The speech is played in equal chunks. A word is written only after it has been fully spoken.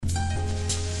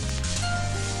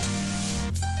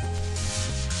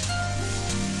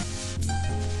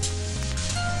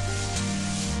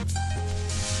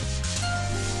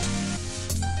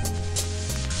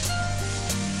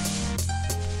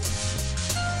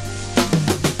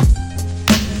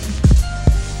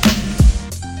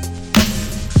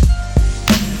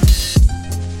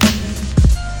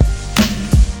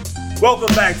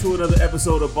Welcome back to another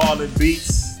episode of Ballin'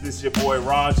 Beats. This is your boy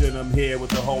Roger, and I'm here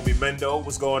with the homie Mendo.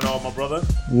 What's going on, my brother?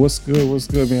 What's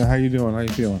good, man? How you doing? How you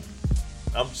feeling?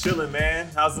 I'm chilling, man.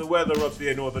 How's the weather up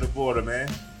there north of the border,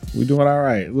 man? We're doing all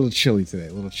right. A little chilly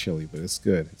today. But it's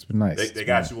good. It's been nice. They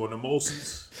got you on the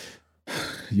Molsons?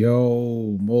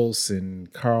 Yo,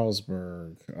 Molson,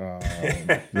 Carlsberg,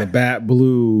 Labatt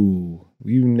Blue.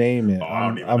 You name it.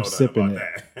 I'm sipping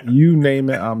it. You name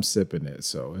it, I'm sipping it.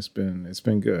 So it's been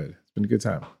good. It's been a good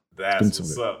time. That's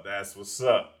what's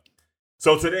up.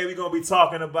 So today we're gonna be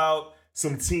talking about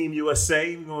some Team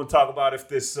USA. We're gonna talk about if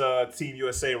this Team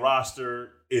USA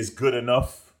roster is good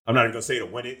enough. I'm not even gonna say to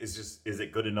win it. It's just, is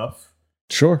it good enough?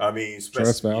 Sure. I mean,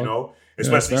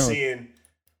 especially seeing,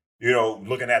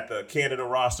 looking at the Canada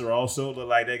roster also, look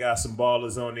like they got some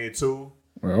ballers on there too.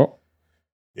 Well,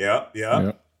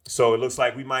 yeah. So it looks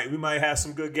like we might have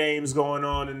some good games going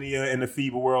on in the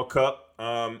FIBA World Cup.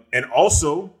 And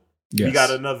also, we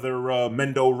got another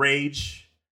Mendo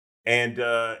Rage and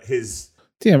his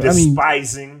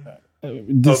despising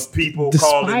of people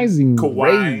calling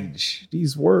Kawhi. Rage.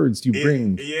 These words you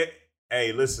bring.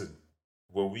 Hey, listen.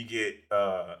 When we get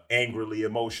angrily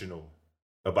emotional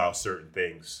about certain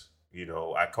things,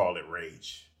 I call it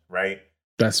rage, right?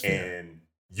 That's fair. And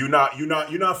you're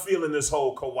not feeling this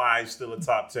whole Kawhi still a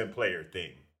top 10 player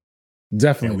thing.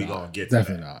 Definitely and not. Gonna get to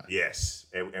definitely that. not. Yes,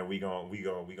 and we gonna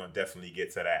definitely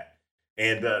get to that.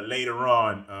 And later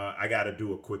on, I got to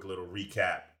do a quick little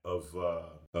recap of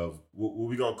what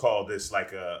we gonna call this,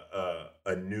 like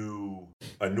a new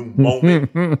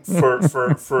moment for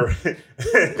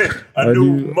a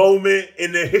new moment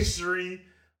in the history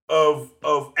of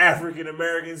African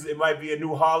Americans. It might be a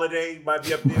new holiday. It might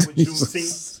be up there with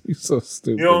Juneteenth. You're so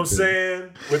stupid. You know what I'm saying?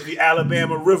 With the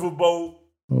Alabama Riverboat.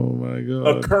 Oh my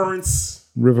God. Occurrence.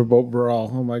 Riverboat brawl.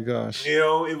 Oh my gosh.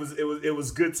 It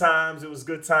was good times. It was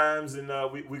good times, and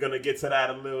we're gonna get to that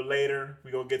a little later.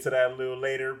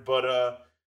 But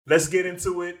let's get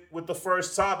into it with the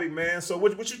first topic, man. So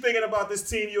what you thinking about this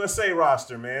Team USA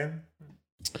roster, man?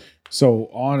 So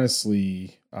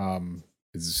honestly,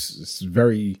 it's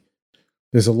very.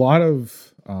 There's a lot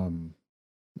of I don't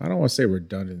want to say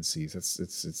redundancies.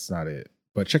 It's not it.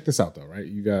 But check this out though, right?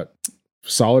 You got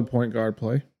solid point guard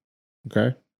play.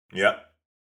 Okay. Yeah.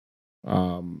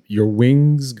 Your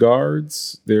wings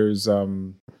guards, there's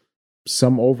some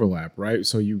overlap, right?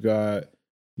 So you got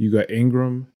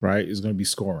Ingram, right, is going to be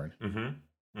scoring.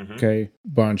 Mm-hmm. Okay.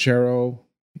 Banchero,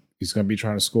 he's going to be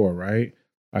trying to score, right?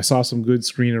 I saw some good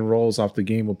screen and rolls off the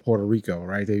game with Puerto Rico,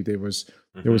 right? There was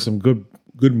some good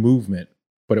movement,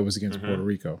 but it was against Puerto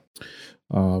Rico.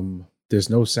 There's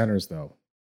no centers though,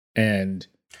 and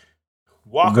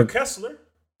Walker Kessler,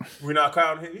 we're not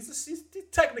counting him. He's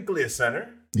technically a center.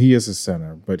 He is a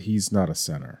center, but he's not a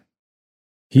center.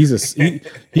 He's a center.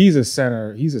 He's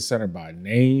a center by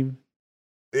name.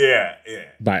 Yeah.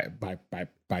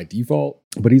 By default,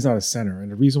 but he's not a center.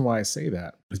 And the reason why I say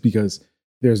that is because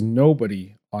there's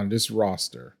nobody on this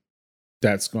roster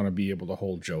that's going to be able to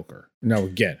hold Joker. Now,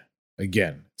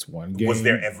 again, it's one game. Was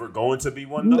there ever going to be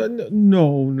one though?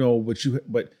 No.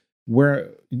 But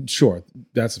where? Sure,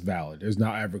 that's valid. There's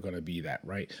not ever going to be that,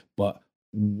 right? But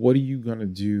what are you going to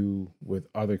do with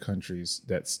other countries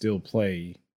that still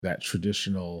play that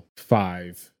traditional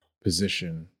 5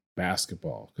 position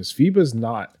basketball? Because FIBA's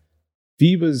not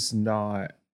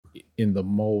in the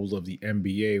mold of the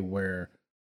NBA where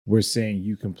we're saying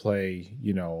you can play,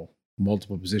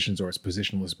 multiple positions, or it's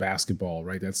positionless basketball,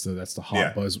 right? That's the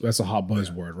hot buzz. That's a hot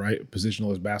buzzword, right?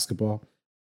 Positionless basketball.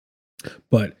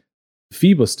 But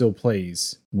FIBA still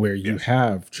plays where you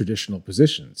have traditional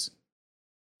positions.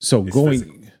 So it's going,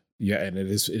 physical. And it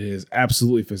is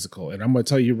absolutely physical. And I'm going to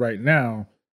tell you right now,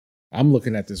 I'm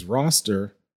looking at this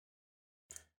roster.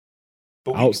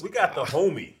 But we got the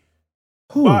homie,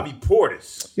 who? Bobby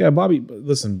Portis. Yeah, Bobby.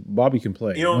 Listen, Bobby can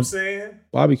play. You know what I'm saying?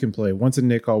 Bobby can play. Once a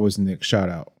Nick, always a Nick. Shout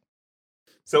out.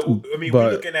 So I mean,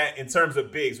 we're looking at, in terms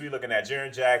of bigs, we're looking at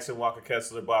Jaren Jackson, Walker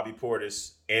Kessler, Bobby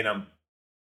Portis, and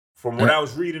from what I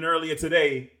was reading earlier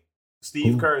today,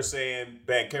 Steve Kerr is saying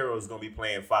Banchero is going to be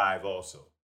playing 5 also.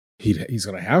 He's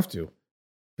going to have to,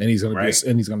 and he's going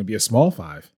to be a small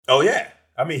 5. Oh yeah,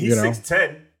 I mean he's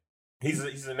 6'10". He's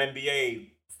an NBA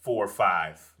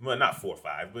 4-5. Well, not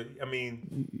 4-5, but I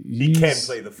mean he can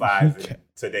play the 5 in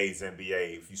today's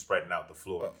NBA if you're spreading out the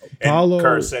floor. And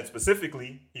Kerr said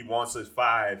specifically he wants his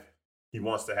 5. He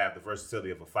wants to have the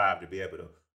versatility of a 5 to be able to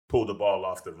pull the ball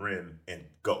off the rim and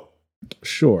go.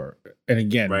 Sure, and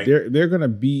again, they're going to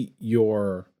beat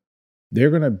your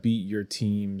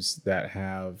teams that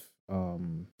have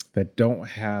that don't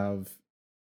have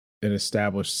an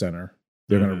established center.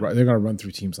 They're gonna run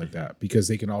through teams like that because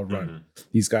they can all run.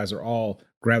 These guys are all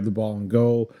grab the ball and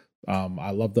go.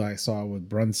 I love that I saw with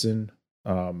Brunson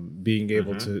being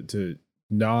able to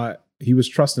not. He was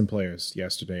trusting players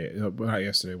yesterday, not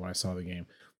yesterday when I saw the game,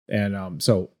 and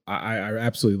so I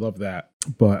absolutely love that.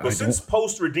 But since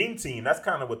post Redeem Team, that's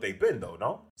kind of what they've been though,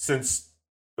 no? Since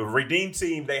the Redeem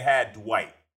Team, they had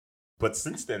Dwight, but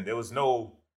since then there was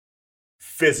no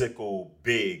physical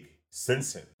big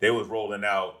since him. They was rolling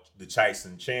out the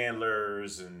Tyson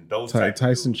Chandlers and those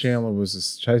Tyson Chandler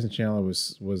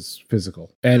was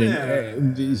physical,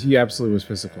 and he absolutely was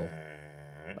physical.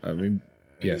 I mean,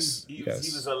 yes, he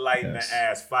was a light in the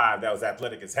ass 5 that was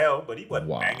athletic as hell, but he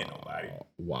wasn't banging nobody.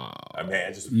 Wow. I mean,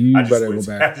 I You better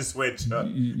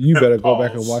go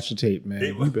back and watch the tape, man.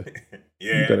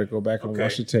 You better go back and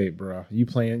watch the tape, bro. You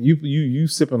playing? You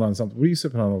sipping on something? What are you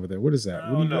sipping on over there? What is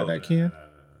that? What do you got that can?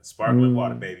 Sparkling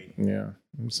water, baby. Yeah,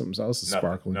 something else is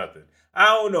sparkling. Nothing. I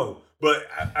don't know, but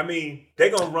I mean, they're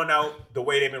gonna run out the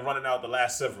way they've been running out the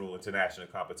last several international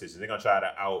competitions. They're gonna try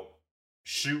to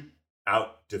out-shoot,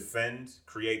 out-defend,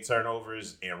 create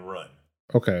turnovers, and run.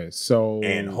 Okay, so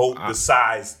and hope the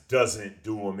size doesn't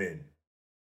do them in.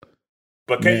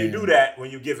 But can you do that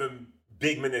when you give him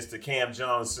big minutes to Cam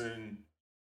Johnson,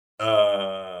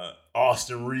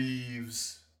 Austin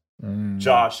Reeves,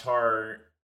 Josh Hart?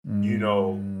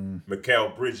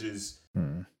 Mikal Bridges,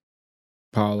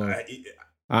 Paulo.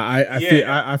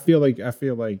 I feel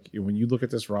like when you look at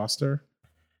this roster,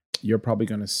 you're probably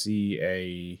going to see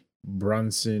a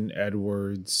Brunson,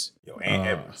 Edwards.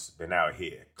 Edwards been out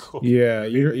here. Yeah,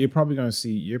 you're probably going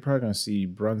to see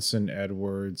Brunson,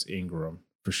 Edwards, Ingram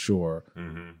for sure,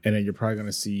 and then you're probably going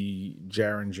to see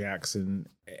Jaren Jackson.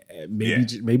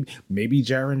 Maybe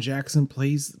Jaren Jackson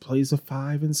plays a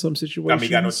 5 in some situations. I mean, he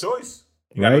got no choice.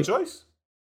 You got no choice.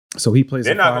 So he plays.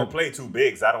 They're not going to play 2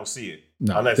 bigs. I don't see it.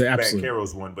 No, unless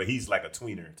Banchero's one, but he's like a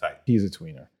tweener type. He's a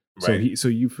tweener. Right. So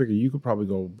you figure you could probably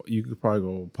go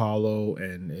Paulo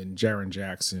and Jaren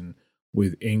Jackson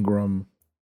with Ingram,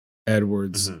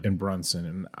 Edwards, and Brunson.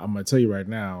 And I'm going to tell you right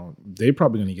now, they're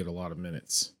probably going to get a lot of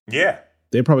minutes. Yeah.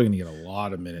 They're probably going to get a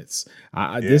lot of minutes.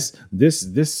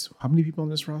 This how many people on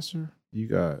this roster? You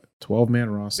got 12-man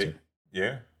roster.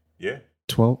 Yeah.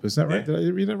 12, is that right? Did I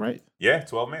read that right? Yeah,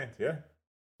 12-man, yeah.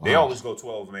 Wow. They always go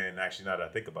 12-man, actually, now that I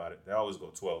think about it. They always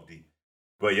go 12 deep.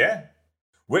 But yeah.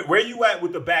 Where you at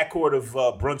with the backcourt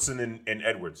of Brunson and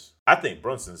Edwards? I think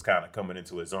Brunson's kind of coming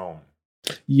into his own.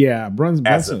 Yeah, Brunson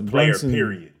as a player,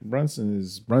 period.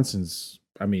 Brunson's,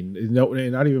 I mean, no,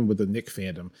 not even with the Knick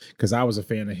fandom, because I was a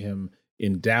fan of him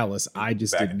in Dallas. I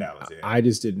just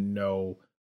didn't know,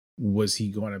 was he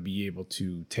going to be able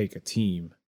to take a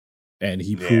team? And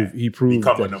he proved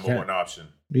become that a number 1 option.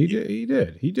 He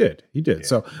did. Yeah.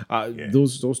 So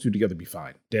those two together be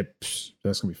fine. That's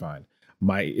gonna be fine.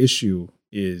 My issue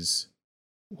is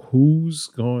who's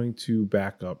going to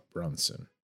back up Brunson?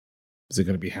 Is it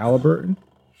going to be Halliburton?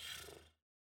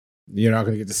 You're not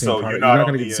going to get the same. You're not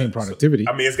going to get the same productivity.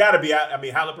 I mean, it's got to be. I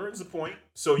mean, Halliburton's a point.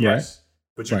 So yes,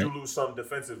 but you do lose some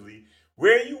defensively.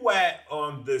 Where are you at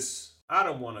on this? I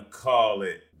don't want to call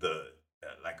it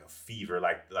like a fever,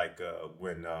 like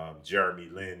when Jeremy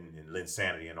Lin and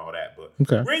Linsanity and all that.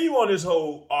 But where are you on this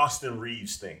whole Austin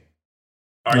Reeves thing?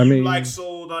 Are you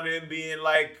sold on him being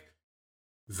like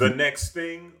the next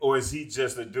thing, or is he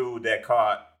just a dude that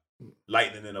caught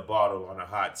lightning in a bottle on a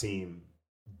hot team,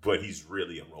 but he's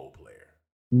really a role player?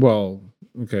 Well,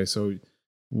 okay, so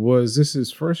was this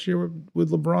his first year with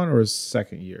LeBron or his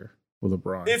second year with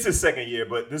LeBron? It's his second year,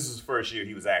 but this is his first year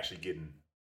he was actually getting.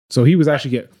 So he was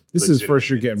actually getting. This is his first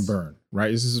year getting burned,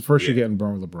 right? This is his first year getting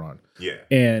burned with LeBron. Yeah,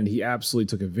 and he absolutely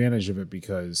took advantage of it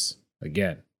because,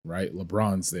 again, right,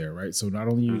 LeBron's there, right? So not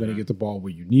only are you going to get the ball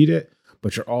where you need it,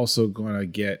 but you're also going to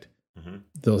get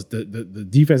the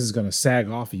defense is going to sag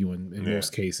off of you in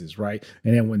most cases, right?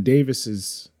 And then when Davis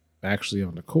is actually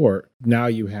on the court, now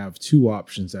you have 2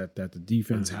 options that the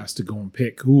defense has to go and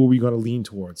pick. Who are we going to lean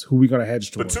towards? Who are we going to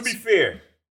hedge towards? But to be fair,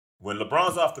 when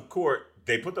LeBron's off the court,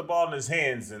 they put the ball in his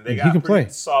hands and they got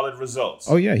pretty solid results.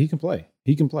 Oh, yeah, he can play.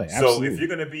 Absolutely. So if you're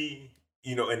going to be,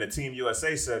 in the Team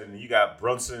USA setting, you got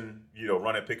Brunson,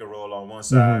 running pick and roll on one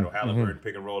side or Halliburton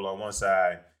pick and roll on one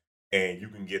side, and you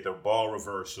can get the ball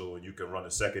reversal and you can run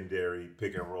a secondary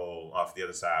pick and roll off the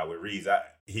other side with Reeves.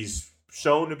 He's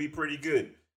shown to be pretty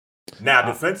good. Now,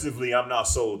 defensively, I'm not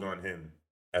sold on him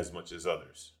as much as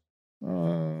others.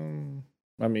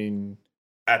 I mean,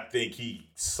 I think he's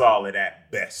solid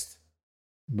at best.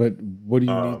 But what do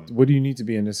you need? What do you need to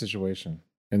be in this situation?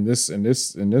 In this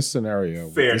scenario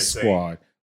with this squad?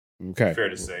 Okay, fair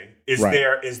to say. Is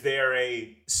there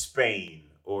a Spain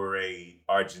or a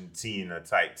Argentina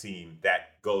type team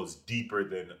that goes deeper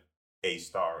than a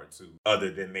star or two, other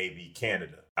than maybe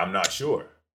Canada. I'm not sure.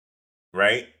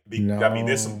 Right? No. I mean,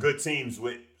 there's some good teams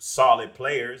with solid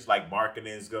players. Like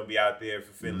Markkanen's going to be out there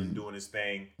for Finland doing his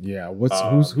thing. Yeah.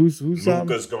 Who's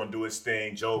Luka's going to do his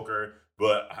thing. Joker.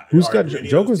 But who's got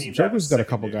Joker's got a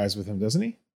couple guys with him, doesn't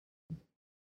he?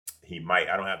 He might.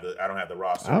 I don't have the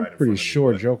roster. I'm pretty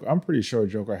sure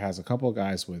Joker has a couple of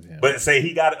guys with him. But let's say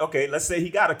he got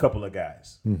a couple of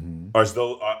guys. Mm-hmm.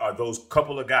 Are those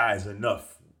couple of guys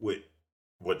enough with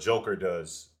what Joker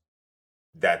does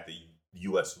that the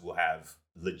U.S. will have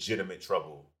legitimate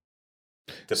trouble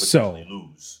to potentially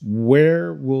lose?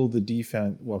 Where will the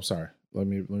defense? Well, I'm sorry. Let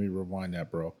me rewind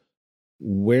that, bro.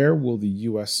 Where will the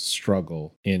U.S.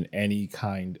 struggle in any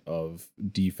kind of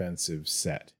defensive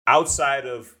set? Outside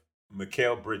of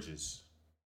Mikal Bridges,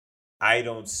 I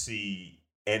don't see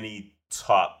any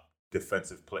top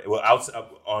defensive player. Well, outside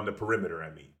on the perimeter, I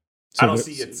mean, I don't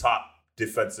see a top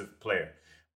defensive player.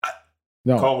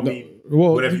 Call me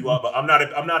whatever you want, but I'm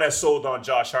not as sold on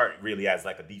Josh Hart really as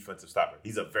like a defensive stopper.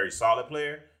 He's a very solid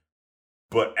player,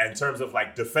 but in terms of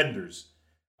like defenders,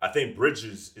 I think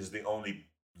Bridges is the only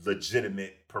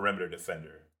legitimate perimeter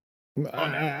defender.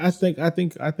 I think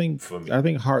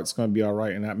Hart's going to be all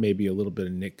right, and that may be a little bit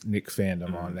of Nick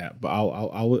fandom on that, but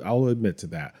I'll admit to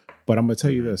that. But I'm going to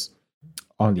tell you this: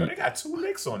 they got 2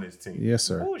 Knicks on this team. Yes,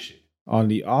 sir. Bullshit. On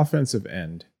the offensive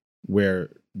end, where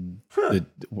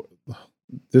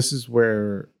this is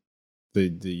where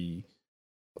the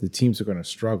teams are going to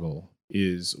struggle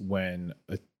is when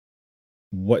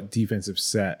what defensive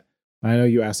set. I know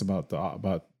you asked about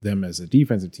them as a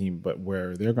defensive team, but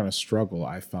where they're going to struggle,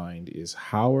 I find, is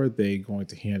how are they going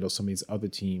to handle some of these other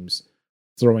teams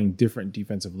throwing different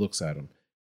defensive looks at them.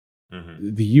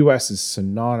 Mm-hmm. The U.S. is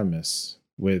synonymous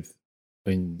with,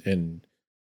 and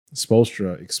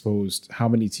Spoelstra exposed how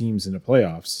many teams in the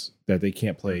playoffs that they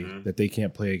can't play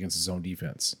against his own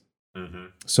defense. Mm-hmm.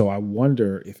 So I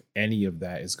wonder if any of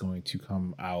that is going to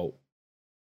come out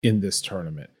in this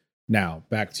tournament. Now,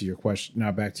 back to your question.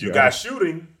 You got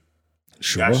shooting.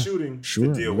 Sure. You got shooting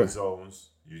to deal with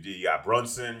zones. You got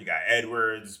Brunson. You got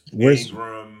Edwards,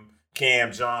 Ingram,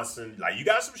 Cam Johnson. Like, you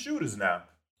got some shooters now.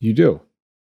 You do.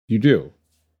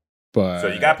 But so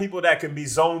you got people that can be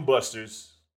zone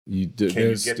busters. You do.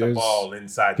 Can you get the ball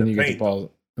inside the paint? Get the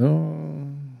ball?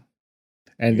 And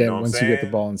then once you get the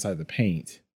ball inside the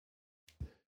paint,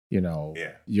 you're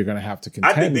going to have to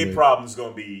contend. I think their problem is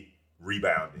going to be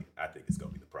rebounding. I think it's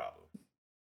going to be the problem.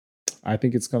 I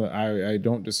think it's going to, I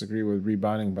don't disagree with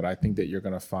rebounding, but I think that you're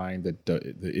going to find that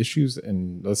the issues,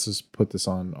 and let's just put this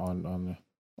on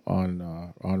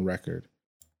record.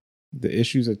 The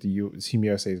issues that Team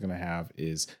USA is going to have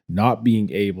is not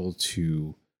being able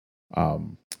to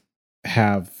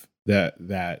have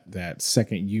that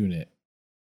second unit,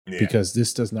 because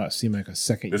this does not seem like a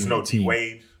second unit. There's no team.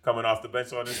 Wade coming off the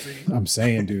bench on this team. I'm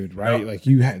saying, dude, right? No. Like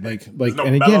you had like no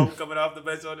and again coming off the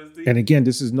bench on this team. And again,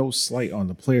 this is no slight on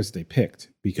the players that they picked,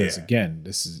 because again,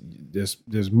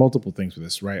 there's multiple things with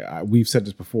this, right? We've said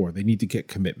this before. They need to get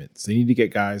commitments. They need to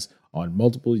get guys on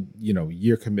multiple,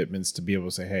 year commitments to be able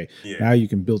to say, hey, now you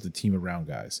can build a team around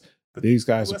guys. But these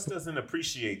guys the US doesn't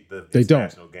appreciate the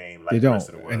international game like they the don't. Rest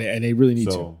of the world. And they really need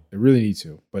to. They really need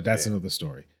to. But that's another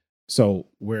story. So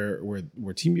where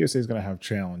Team USA is going to have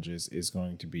challenges is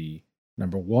going to be,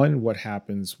 number one, what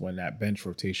happens when that bench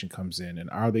rotation comes in, and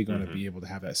are they going to be able to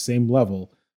have that same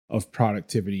level of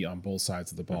productivity on both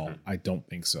sides of the ball? I don't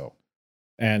think so.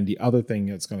 And the other thing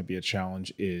that's going to be a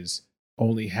challenge is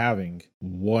only having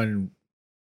one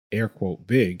air quote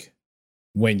big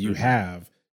when you have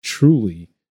truly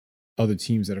other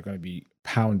teams that are going to be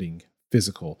pounding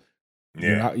physical.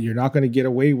 You're not going to get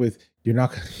away with.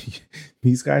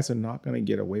 These guys are not going to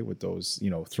get away with those.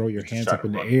 Throw your hands up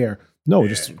in the air. No,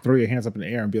 just throw your hands up in the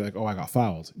air and be like, "Oh, I got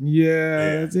fouled."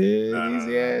 That's it.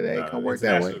 They ain't gonna work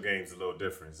that way. International game's a little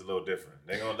different. It's a little different.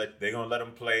 They're gonna let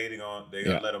them play. They're gonna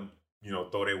let them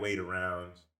throw their weight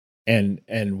around. And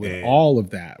with all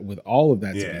of that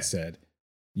to be said,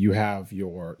 you have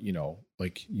your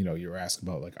you're asking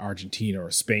about like Argentina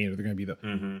or Spain, or they're going to be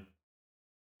the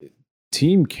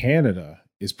Team Canada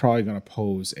is probably going to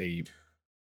pose a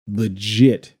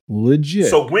legit.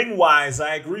 So wing wise,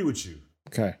 I agree with you.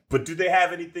 Okay, but do they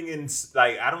have anything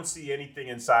I don't see anything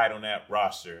inside on that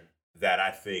roster that I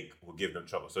think will give them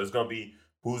trouble. So it's going to be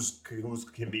who's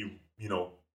can be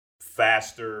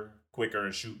faster, quicker,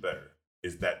 and shoot better.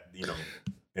 Is that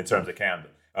in terms of Canada?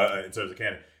 I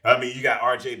mean, you got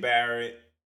R.J. Barrett,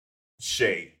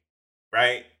 Shea,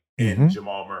 right, and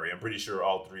Jamal Murray. I'm pretty sure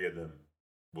all three of them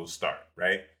will start,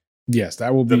 right? Yes,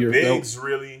 that will be the bigs.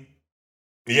 Really,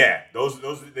 Yeah,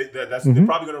 that's they're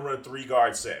probably going to run a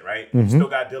 3-guard set, right? You still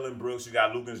got Dylan Brooks, you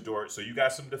got Lucas Dort, so you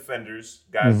got some defenders,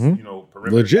 guys,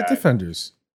 perimeter legit guys.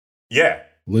 Defenders. Yeah,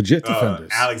 legit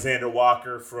defenders. Alexander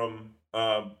Walker from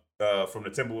the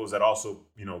Timberwolves that also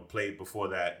played before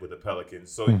that with the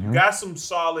Pelicans. So you got some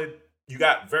solid, you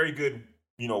got very good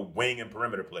wing and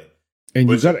perimeter play. And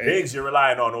but you got bigs, you're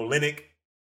relying on Olynyk,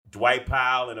 Dwight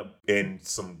Powell, and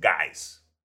some guys.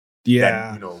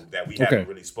 Yeah, that we haven't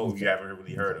really spoken, you haven't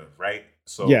really heard of, right?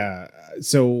 So yeah,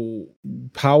 so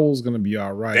Powell's gonna be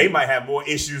all right. They might have more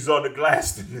issues on the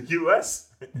glass than the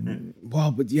U.S. Well,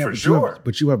 but yeah, for sure.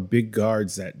 You have big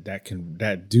guards that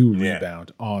do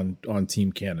rebound on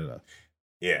Team Canada.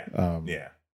 Yeah,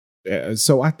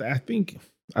 So I think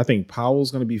Powell's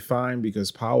gonna be fine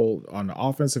because Powell on the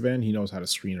offensive end, he knows how to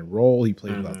screen and roll. He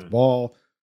plays without the ball.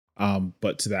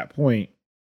 But to that point,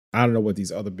 I don't know what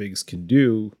these other bigs can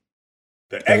do.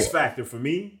 The X factor for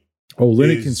me,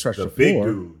 Olynyk can stretch the big floor.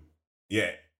 Dude.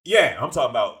 Yeah. I'm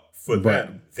talking about for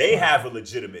them. They have a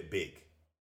legitimate big.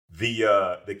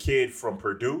 The kid from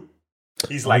Purdue,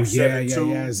 he's like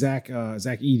 7'2". Yeah. Zach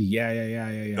Edey.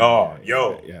 Yeah. Oh,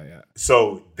 yeah.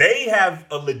 So they have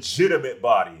a legitimate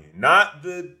body, not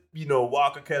the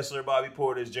Walker Kessler, Bobby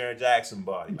Portis, Jaren Jackson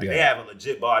body. They have a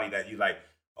legit body that you like.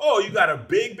 Oh, you got a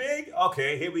big?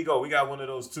 Okay, here we go. We got one of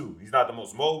those too. He's not the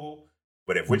most mobile.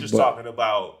 But if we're just talking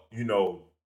about,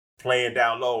 playing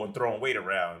down low and throwing weight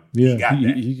around, he got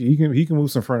that. He can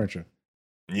move some furniture.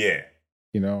 Yeah.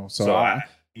 So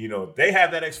they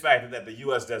have that X factor that the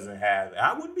U.S. doesn't have.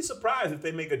 I wouldn't be surprised if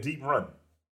they make a deep run.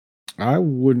 I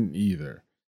wouldn't either.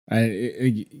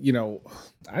 I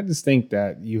just think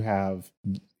that you have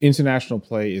international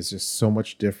play is just so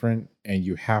much different, and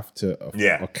you have to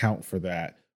account for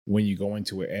that when you go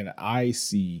into it. And I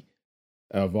see,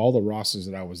 of all the rosters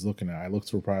that I was looking at, I looked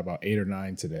through probably about 8 or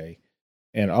 9 today.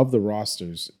 And of the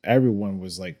rosters, everyone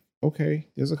was like, okay,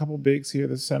 there's a couple bigs here,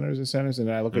 there's centers. And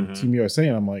then I look at Team USA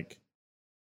and I'm like,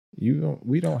 we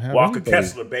don't have Walker anybody.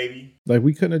 Kessler, baby. Like,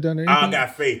 we couldn't have done anything. I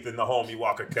got faith in the homie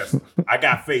Walker Kessler. I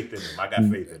got faith in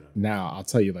him. Now, I'll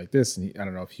tell you like this, and I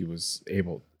don't know if he was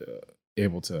able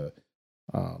to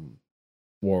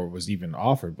or was even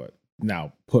offered, but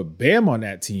now put Bam on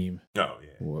that team. Oh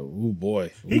yeah. Oh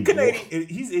boy. He's Canadian.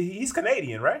 He's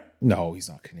Canadian, right? No, he's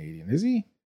not Canadian, is he?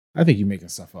 I think you're making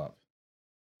stuff up.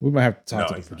 We might have to talk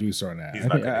to the producer on that. He's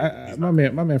not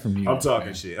Canadian. My man from New York. I'm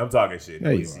talking shit.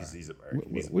 No, he's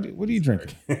American. What are you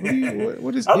drinking?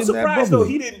 What is? I'm surprised though.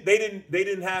 They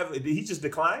didn't have. Did he just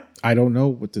decline? I don't know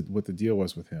what the deal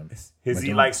was with him. Is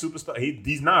he like superstar?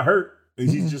 He's not hurt.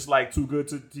 He's just like too good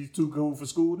for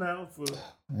school now.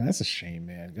 That's a shame,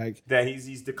 man. Like that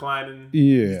he's declining.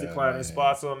 Yeah, he's declining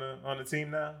spots on the team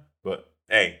now. But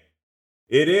hey,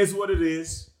 it is what it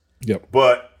is. Yep.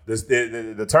 But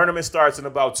the tournament starts in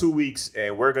about 2 weeks,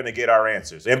 and we're gonna get our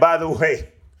answers. And by the way,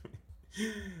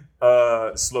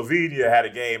 Slovenia had a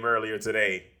game earlier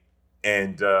today,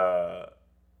 and the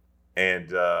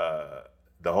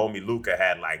homie Luka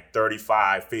had like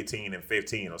 35, 15, and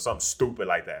 15 or something stupid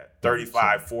like that.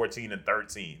 35, 14, and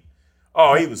 13.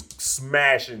 Oh, he was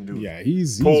smashing dudes. Yeah,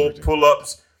 he's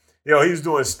pull-ups. He was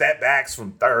doing step backs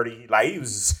from 30. Like, he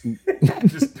was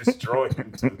just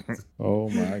destroying dudes. Oh,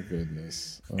 my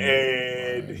goodness.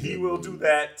 He will do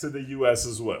that to the U.S.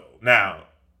 as well. Now,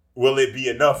 will it be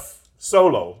enough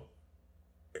solo?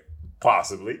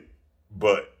 Possibly.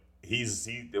 But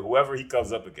whoever he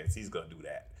comes up against, he's going to do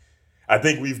that. I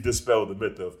think we've dispelled the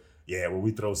myth of, when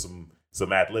we throw some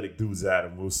athletic dudes at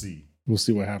him, we'll see. We'll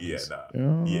see what happens.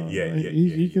 Yeah,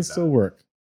 He can still work.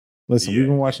 Listen, we've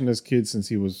been watching this kid since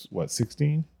he was,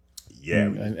 16? Yeah,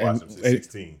 we've been watching him since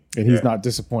 16. And he's not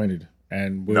disappointed.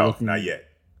 And we're looking, not yet.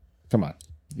 Come on.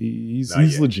 He's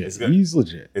legit. He's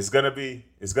legit. It's gonna be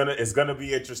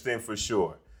interesting for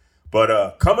sure.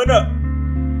 But coming up,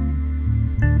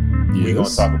 we're gonna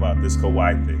talk about this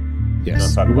Kawhi thing.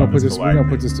 Yes, we're gonna put this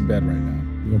to bed right now.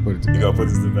 We're gonna put it to bed. You're gonna put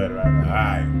this to bed right now. All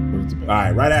right. Put it to bed. All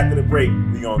right. Right after the break,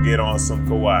 we're gonna get on some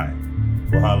Kawhi.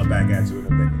 We'll holler back at you in a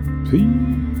minute.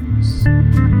 Peace.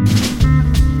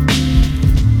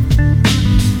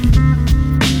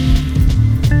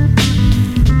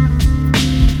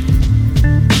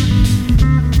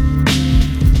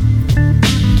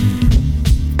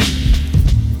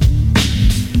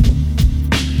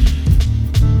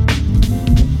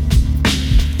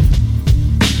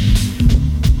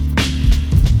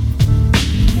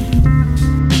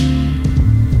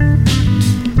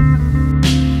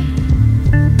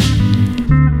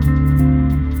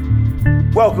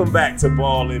 Welcome back to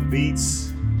Ball and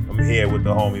Beats. I'm here with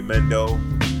the homie Mendo.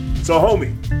 So,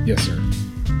 homie. Yes, sir.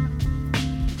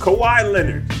 Kawhi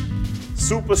Leonard,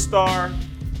 superstar,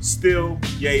 still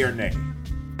yay or nay?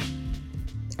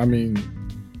 I mean,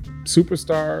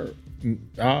 superstar,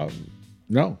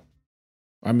 no.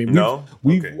 I mean,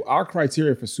 our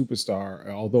criteria for superstar,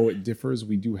 although it differs,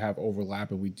 we do have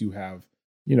overlap and we do have,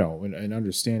 an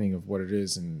understanding of what it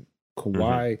is. And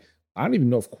Kawhi, I don't even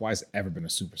know if Kawhi's ever been a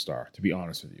superstar, to be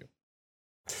honest with you.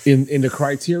 In the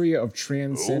criteria of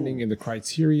transcending, in the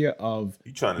criteria of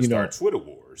you trying to start Twitter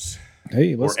wars,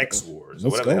 or X wars,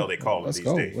 whatever the hell they call them these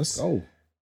days. Let's go.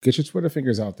 Get your Twitter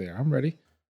fingers out there. I'm ready.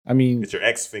 I mean, get your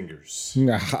X fingers,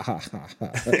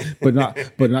 but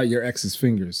not your ex's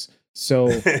fingers. So,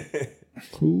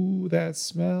 who that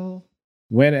smell?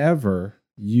 Whenever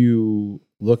you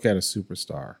look at a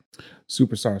superstar is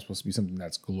supposed to be something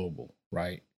that's global,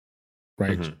 right?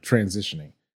 Right,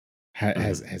 transitioning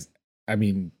has. I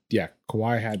mean, yeah,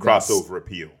 Kawhi had crossover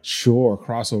appeal. Sure,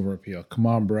 crossover appeal. Come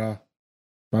on, bruh.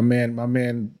 My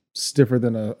man, stiffer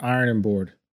than an ironing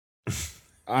board.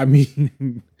 I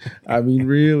mean,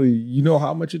 really, you know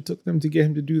how much it took them to get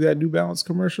him to do that New Balance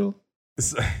commercial?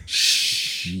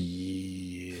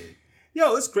 Shit.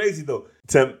 Yo, it's crazy though,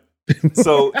 Tim.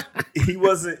 So he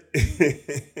wasn't.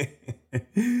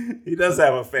 He does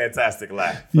have a fantastic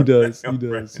laugh. He does. That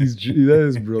is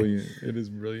brilliant. It is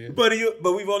brilliant. But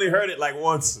we've only heard it like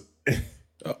once. Have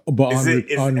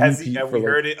we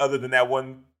heard it other than that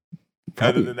one?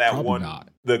 Probably, other than that one, not.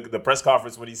 The press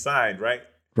conference when he signed, right?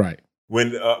 Right.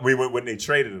 When they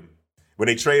traded him. When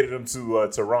they traded him to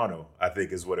Toronto, I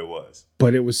think is what it was.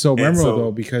 But it was so memorable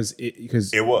though because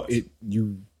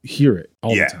you hear it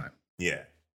all the time. Yeah.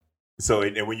 So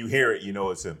and when you hear it, you know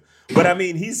it's him. But I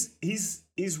mean, he's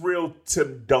real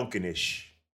Tim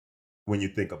Duncan-ish when you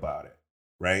think about it,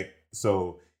 right?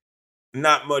 So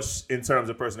not much in terms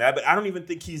of personality, but I don't even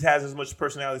think he has as much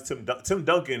personality as Tim Duncan. Tim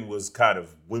Duncan was kind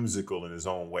of whimsical in his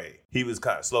own way. He was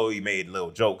kind of slow. He made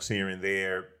little jokes here and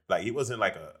there. Like he wasn't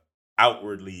like a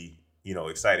outwardly,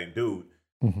 exciting dude.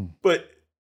 Mm-hmm. But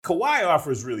Kawhi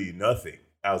offers really nothing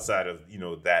outside of,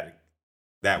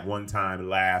 that one-time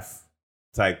laugh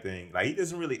type thing. Like he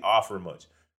doesn't really offer much.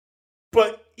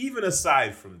 But even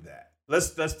aside from that,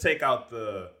 let's take out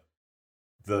the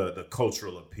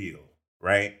cultural appeal,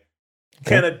 right?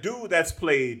 Okay. Can a dude that's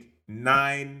played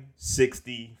 9,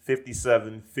 60,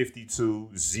 57, 52,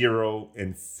 0,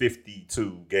 and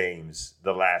 52 games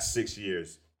the last 6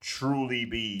 years truly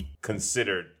be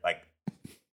considered like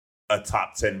a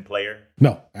top 10 player?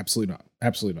 No, absolutely not.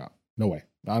 Absolutely not. No way.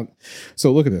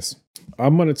 So look at this.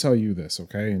 I'm going to tell you this,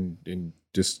 okay? And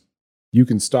just, you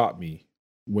can stop me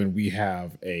when we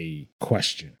have a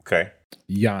question. Okay.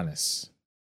 Giannis,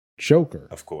 Joker.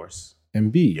 Of course.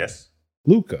 Embiid. Yes.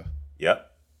 Luka.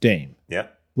 Yep. Dame.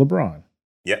 Yep. LeBron.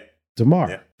 Yep. DeMar.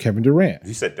 Yep. Kevin Durant.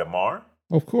 You said DeMar?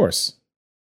 Of course.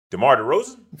 DeMar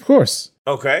DeRozan? Of course.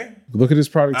 Okay. Look at his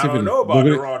productivity. I don't know about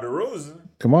DeMar DeRozan.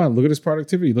 Come on, look at his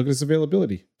productivity. Look at his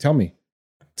availability. Tell me.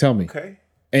 Okay.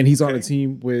 And he's on a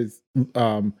team with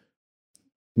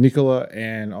Nikola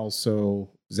and also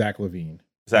Zach LaVine.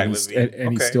 And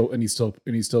he's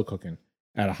still cooking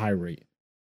at a high rate.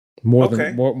 More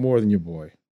than your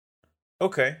boy.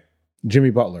 Okay.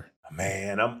 Jimmy Butler.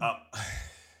 Man, I'm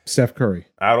Steph Curry.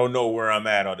 I don't know where I'm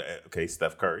at on the. Okay,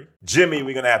 Steph Curry. Jimmy,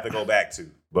 we're gonna have to go back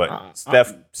to, but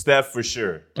Steph for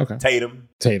sure. Okay. Tatum.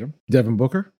 Devin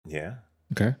Booker. Yeah.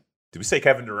 Okay. Did we say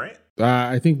Kevin Durant?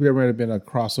 I think there might have been a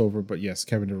crossover, but yes,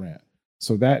 Kevin Durant.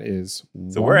 So that is.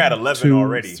 So we're at 11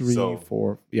 already. 3,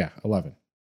 4. Yeah, 11.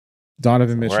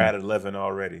 Donovan Mitchell. We're at 11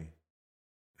 already.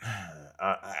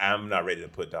 I'm not ready to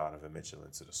put Donovan Mitchell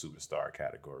into the superstar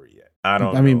category yet. I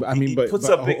don't. He puts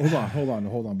up big. Hold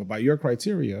on. But by your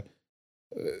criteria,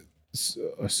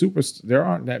 there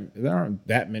aren't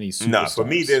that many superstars. No, for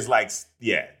me, there's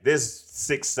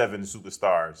 6, 7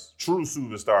 superstars, true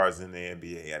superstars in the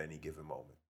NBA at any given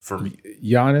moment. For me,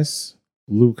 Giannis,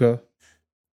 Luka,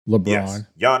 LeBron, yes.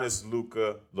 Giannis,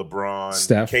 Luka, LeBron,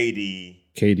 Steph,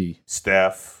 KD,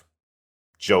 Steph,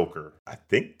 Joker. I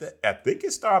think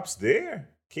it stops there.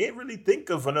 Can't really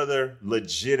think of another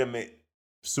legitimate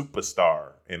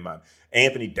superstar in my.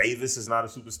 Anthony Davis is not a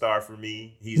superstar for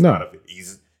me. He's Kawhi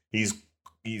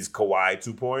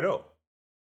 2.0.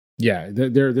 Yeah,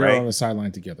 they're right? On the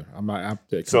sideline together.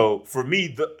 So for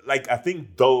me, I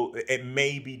think though it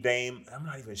may be Dame. I'm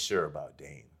not even sure about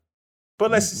Dame, but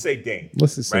let's just say Dame.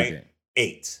 Let's just say Dame.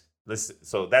 8.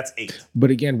 So that's 8. But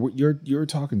again, you're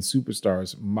talking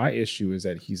superstars. My issue is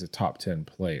that he's a top 10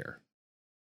 player.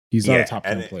 He's not a top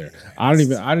 10 player. I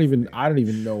don't even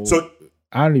know. So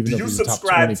I don't even know. Do you if he's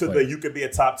subscribe a top 20 to player. you could be a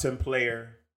top 10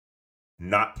 player,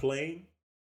 not playing?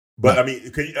 But I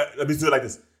mean, let me do it like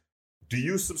this. do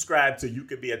you subscribe to you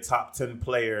could be a top 10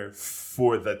 player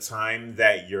for the time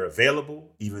that you're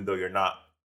available, even though you're not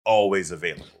always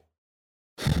available?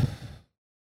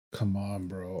 Come on,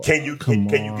 bro. Can you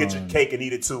get your cake and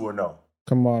eat it too, or no?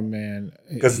 Come on, man.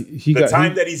 Because the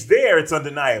time that he's there, it's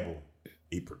undeniable.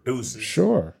 He produces.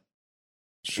 Sure.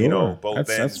 You know, both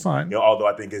ends. That's fine. You know, although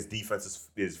I think his defense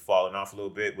is falling off a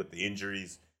little bit with the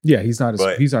injuries. Yeah, he's not as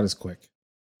quick.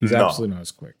 He's absolutely not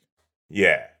as quick.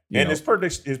 Yeah. And his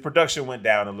production went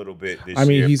down a little bit this year. I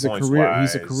mean, he's a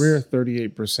career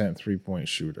 38% 3-point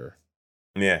shooter.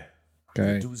 Yeah.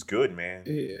 Okay. The dude's good, man.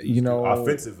 You know,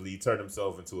 offensively, he turned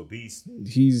himself into a beast.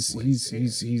 He's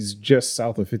just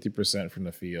south of 50% from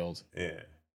the field. Yeah.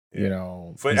 You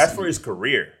know, that's for his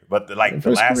career. But the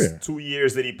last 2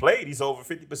 years that he played, he's over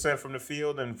 50% from the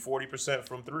field and 40%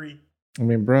 from three. I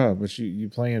mean, bro, but you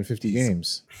play in 50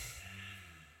 games.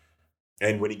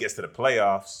 And when he gets to the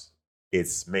playoffs,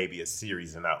 it's maybe a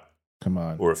series and out. Come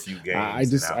on. Or a few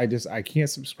games. I can't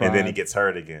subscribe. And then he gets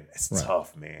hurt again. It's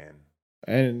tough, man.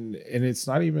 And it's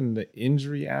not even the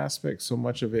injury aspect so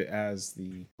much of it as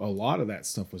a lot of that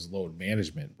stuff was load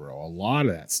management, bro. A lot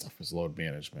of that stuff was load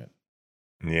management.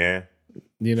 Yeah.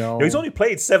 You know, he's only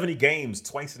played 70 games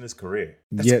twice in his career.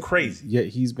 That's crazy. Yet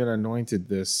he's been anointed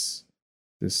this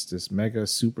mega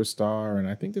superstar, and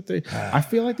I think that I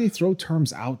feel like they throw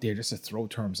terms out there just to throw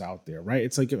terms out there, right?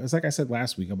 It's like I said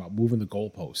last week about moving the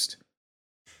goalpost.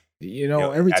 You know,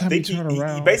 every time you turn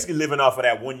around, he basically living off of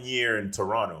that 1 year in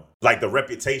Toronto. Like the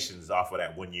reputation's off of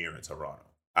that 1 year in Toronto.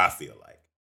 I feel like.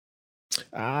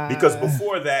 Because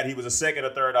before that, he was a second or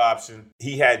third option.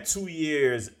 He had 2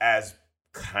 years as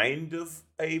kind of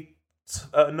a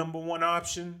number one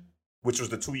option, which was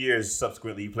the 2 years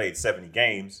subsequently he played 70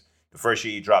 games. The first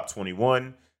year he dropped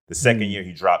 21. The second year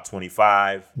he dropped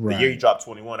 25. Right. The year he dropped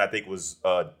 21, I think, was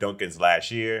Duncan's last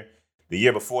year. The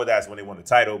year before that's when they won the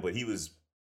title, but he was,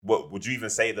 what would you even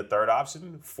say, the third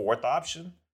option, fourth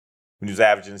option? When he was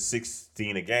averaging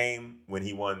 16 a game when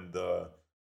he won the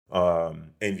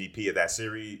MVP of that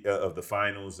series of the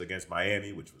finals against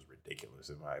Miami, which was ridiculous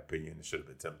in my opinion. It should have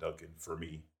been Tim Duncan for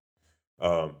me.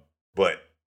 But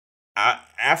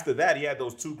after that, he had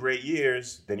those 2 great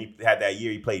years. Then he had that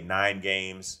year he played 9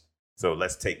 games. So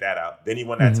let's take that out. Then he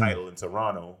won that title in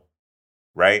Toronto,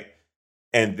 right?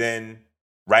 And then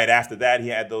right after that, he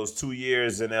had those 2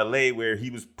 years in LA where he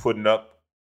was putting up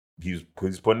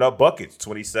buckets,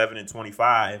 27 and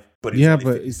 25. But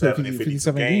it's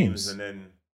 57 games. And then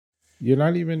you're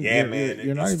not even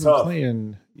you're not even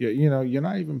playing. You're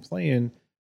not even playing.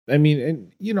 I mean,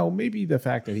 and maybe the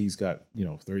fact that he's got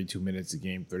 32 minutes a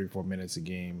game, 34 minutes a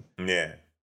game. Yeah.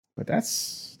 But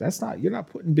that's not, you're not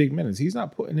putting big minutes. He's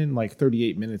not putting in like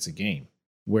 38 minutes a game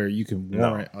where you can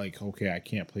warrant like, okay, I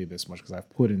can't play this much because I've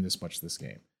put in this much this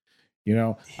game.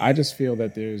 I just feel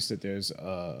that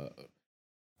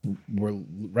we're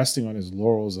resting on his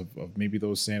laurels of maybe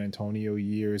those San Antonio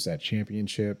years, that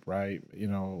championship, right?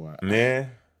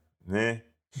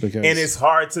 Because, and it's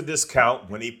hard to discount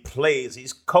when he plays.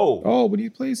 He's cold. Oh, when he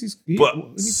plays,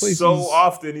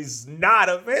 often he's not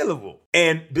available.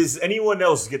 And does anyone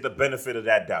else get the benefit of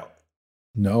that doubt?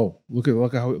 No. Look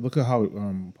at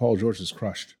how Paul George is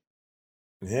crushed.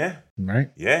 Yeah.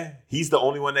 Right. Yeah. He's the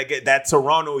only one that get that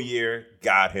Toronto year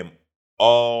got him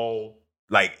all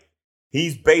like.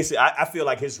 He's basically. I feel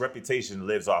like his reputation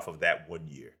lives off of that 1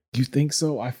 year. You think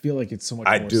so? I feel like it's so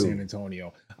much more San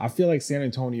Antonio. I feel like San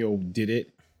Antonio did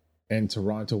it, and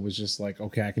Toronto was just like,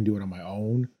 okay, I can do it on my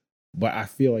own. But I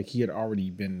feel like he had already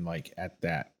been like at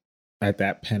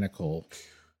that pinnacle.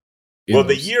 Well,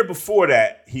 the year before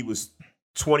that, he was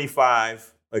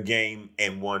 25 a game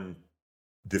and won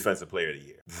Defensive Player of the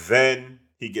Year. Then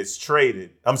he gets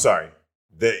traded. I'm sorry.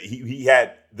 He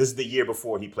had this is the year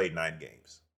before he played 9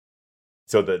 games.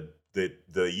 So the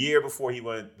year before he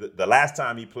went, the last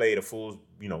time he played a full,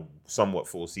 somewhat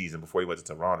full season before he went to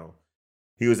Toronto,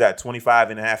 he was at 25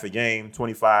 and a half a game,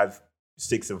 25,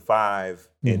 6 and 5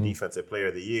 in Defensive Player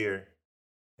of the Year.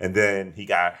 And then he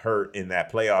got hurt in that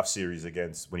playoff series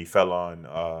when he fell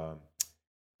on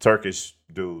Turkish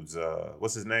dudes.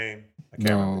 What's his name? I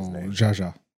can't remember his name.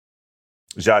 Zaza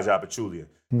Pachulia.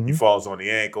 He falls on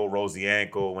the ankle, rolls the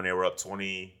ankle when they were up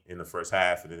 20 in the first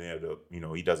half, and then they end up,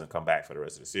 he doesn't come back for the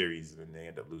rest of the series, and then they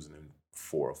end up losing in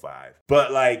 4 or 5.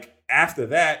 But like after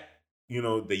that,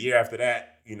 the year after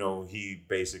that, he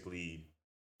basically,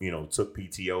 took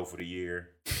PTO for the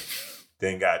year,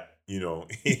 then got, he did.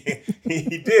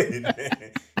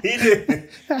 He did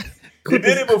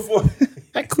it before.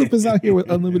 That clip is out here with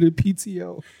unlimited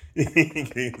PTO.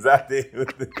 Exactly.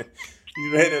 He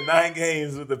made it 9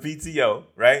 games with the PTO,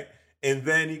 right? And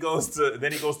then he goes to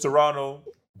Toronto,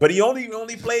 But he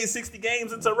only played 60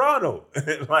 games in Toronto.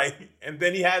 And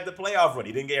then he had the playoff run.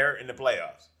 He didn't get hurt in the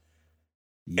playoffs.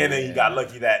 Yeah. And then he got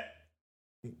lucky that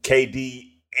KD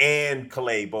and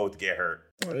Clay both get hurt.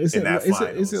 Is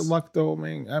it luck though,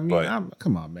 man? I mean,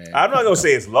 come on, man. I'm not gonna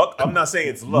say it's luck. I'm not saying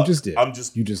it's luck. You just did. I'm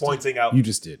just pointing out. You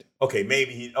just did. Okay,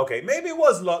 maybe it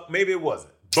was luck. Maybe it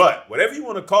wasn't. But whatever you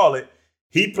want to call it,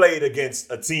 he played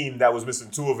against a team that was missing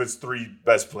 2 of its 3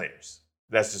 best players.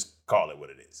 Let's just call it what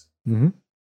it is. Mm-hmm.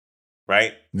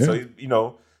 Right? Yeah.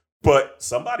 So, but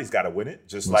somebody's got to win it.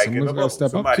 Just like in the bubble.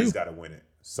 Somebody's got to win it.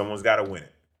 Someone's got to win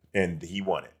it. And he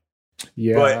won it.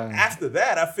 Yeah. But after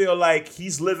that, I feel like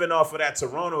he's living off of that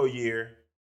Toronto year.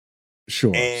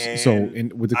 Sure. So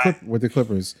with the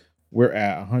Clippers, we're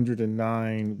at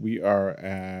 109. We are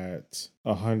at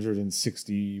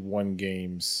 161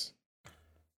 games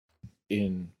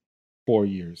in 4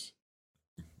 years.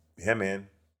 Yeah, man.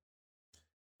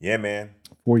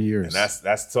 4 years. And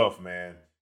that's tough, man.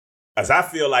 As I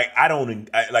feel like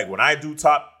like when I do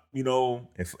top,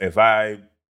 if I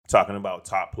talking about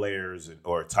top players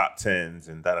or top 10s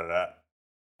and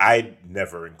I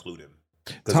never include him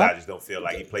because I just don't feel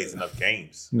like he plays enough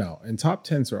games. No, and top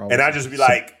 10s are always. And I just be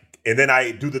like, and then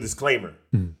I do the disclaimer.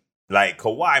 Mm-hmm. Like,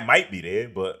 Kawhi might be there,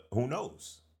 but who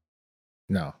knows?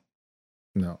 No.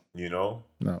 No.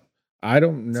 I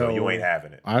don't know. So you ain't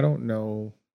having it. I don't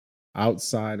know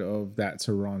outside of that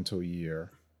Toronto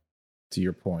year, to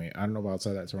your point. I don't know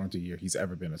outside that Toronto year he's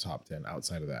ever been a top 10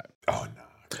 outside of that. Oh, no.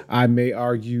 I may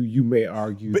argue, you may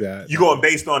argue but that. You going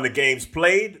based on the games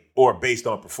played or based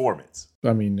on performance?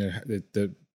 I mean,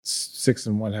 the 6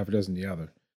 and 1, half a dozen the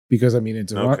other. Because, I mean, in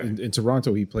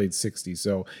Toronto, he played 60.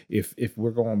 So if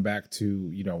we're going back to,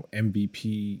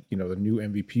 MVP, the new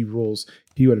MVP rules,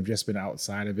 he would have just been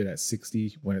outside of it at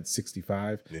 60 when it's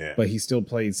 65. Yeah. But he still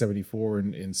played 74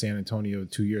 in San Antonio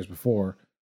 2 years before.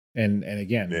 And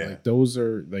again, those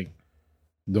are the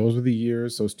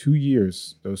years, those 2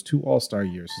 years, those 2 All-Star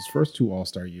years, his first 2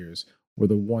 All-Star years were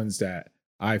the ones that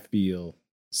I feel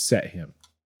set him.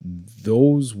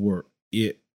 Those were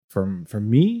it for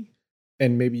me.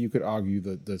 And maybe you could argue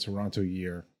the Toronto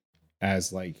year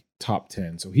as like top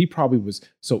 10. So he probably was.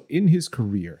 So in his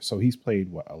career, so he's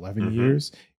played 11 mm-hmm.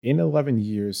 years. In 11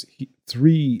 years,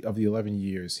 3 of the 11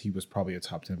 years, he was probably a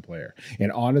top 10 player.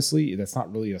 And honestly, that's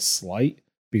not really a slight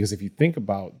because if you think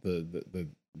about the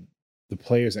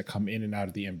players that come in and out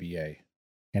of the NBA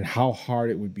and how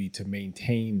hard it would be to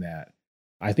maintain that,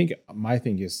 I think my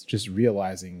thing is just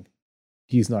realizing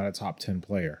he's not a top 10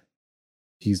 player.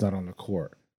 He's not on the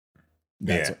court.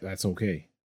 That's okay.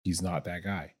 He's not that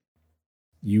guy.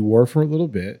 You were for a little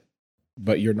bit,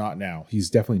 but you're not now. He's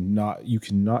definitely not. You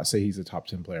cannot say he's a top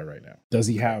 10 player right now. Does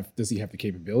he have the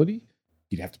capability?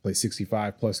 He'd have to play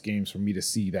 65 plus games for me to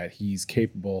see that he's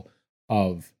capable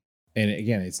of. And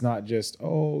again, it's not just,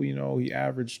 he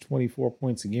averaged 24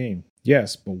 points a game.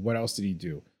 Yes, but what else did he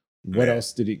do? What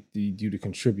else did he do to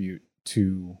contribute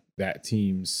to that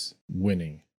team's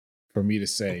winning? For me to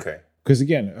say, because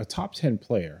again, a top 10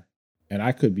 player, and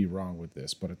I could be wrong with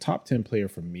this, but a top 10 player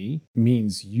for me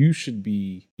means you should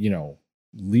be,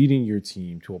 leading your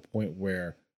team to a point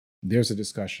where there's a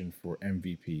discussion for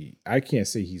MVP. I can't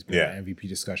say he's been an MVP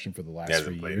discussion for the last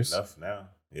 3 years. Enough now.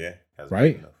 Yeah.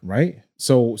 Right.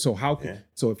 So how can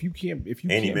so if you can't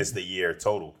he missed a year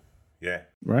total. Yeah.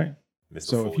 Right.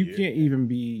 So if you can't even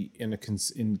be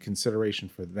in consideration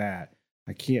for that,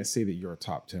 I can't say that you're a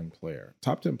top 10 player.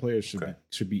 Top 10 players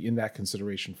should be in that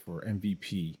consideration for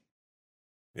MVP.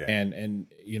 Yeah. And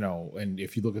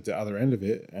if you look at the other end of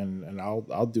it, and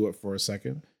I'll do it for a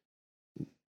second,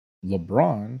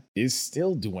 LeBron is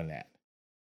still doing that.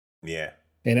 Yeah.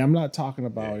 And I'm not talking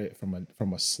about it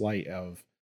from a slight of,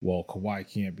 well, Kawhi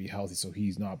can't be healthy, so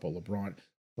he's not. But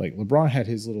LeBron had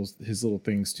his little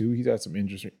things too. He's had some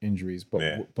injuries,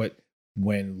 but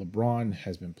when LeBron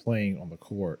has been playing on the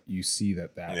court, you see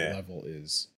that level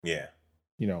is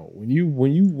when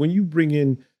you bring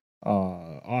in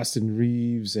Austin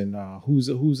Reeves and who's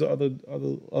the other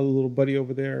little buddy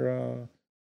over there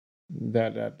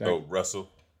that Russell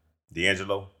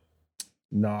D'Angelo.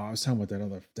 No, I was talking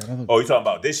about that other. Oh, you talking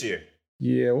about this year?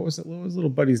 Yeah, what was his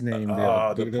little buddy's name?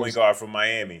 The point guard from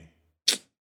Miami.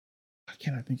 I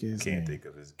cannot think of his name. Can't think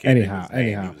of his. Anyhow,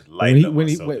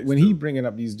 when he bringing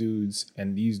up these dudes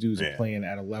and these dudes are playing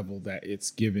at a level that it's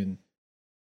given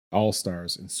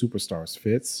all-stars and superstars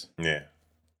fits. Yeah.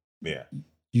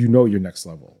 You're next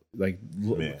level. Like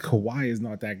Kawhi is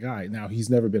not that guy. Now he's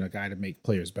never been a guy to make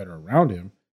players better around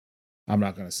him. I'm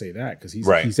not going to say that because he's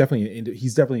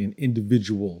definitely an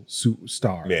individual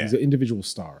star. Yeah. He's an individual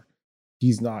star.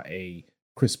 He's not a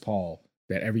Chris Paul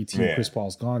that every team Chris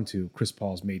Paul's gone to, Chris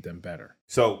Paul's made them better.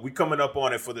 So we coming up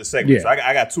on it for the segment. Yeah. So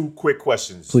I got 2 quick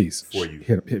questions Please, for you.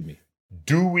 Hit me.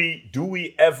 Do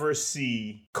we ever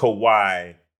see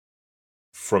Kawhi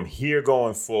from here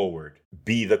going forward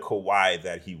be the Kawhi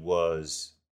that he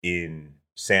was in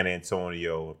San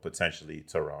Antonio or potentially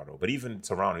Toronto? But even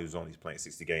Toronto, he was only playing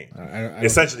 60 games.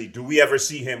 Essentially, do we ever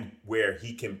see him where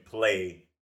he can play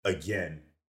again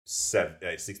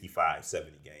 65,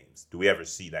 70 games? Do we ever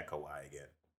see that Kawhi again?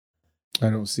 I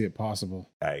don't see it possible.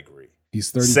 I agree. He's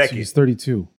 32. He's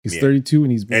 32. He's 32,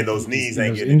 and and those knees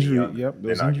ain't getting injury. Yep,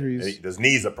 those injuries. Those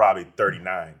knees are probably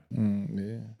 39.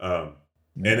 Yeah.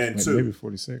 And then maybe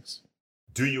 46.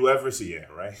 Do you ever see it?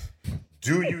 Right?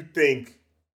 Do you think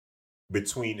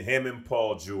between him and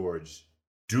Paul George,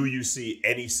 do you see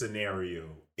any scenario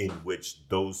in which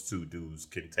those 2 dudes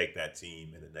can take that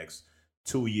team in the next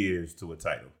 2 years to a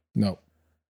title? No.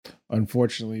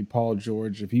 Unfortunately, Paul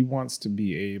George, if he wants to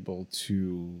be able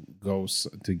to go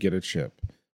to get a chip,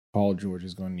 Paul George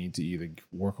is going to need to either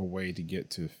work a way to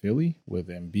get to Philly with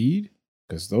Embiid,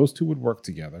 because those 2 would work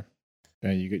together,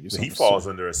 and you get yourself. He falls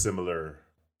under a similar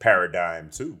paradigm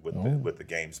too with the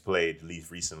games played, at least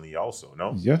recently. Also,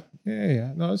 no. Yeah.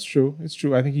 No, it's true. It's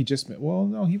true. I think he just. Well,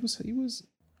 no, he was. Well,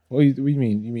 what do you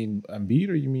mean? You mean Embiid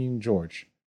or you mean George?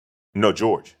 No,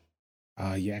 George.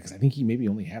 Yeah, because I think he maybe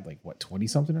only had 20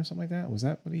 something or something like that. Was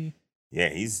that what he? Yeah,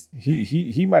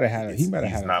 he might have had. He might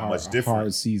have had not much different.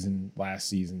 Hard season last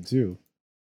season too.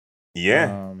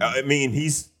 Yeah, I mean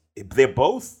they're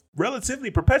both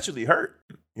relatively perpetually hurt.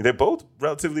 They're both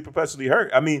relatively perpetually hurt.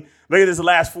 I mean, look at this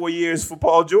last 4 years for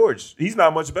Paul George. He's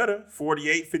not much better.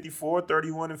 48, 54,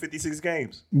 31, and 56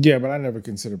 games. Yeah, but I never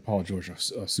considered Paul George a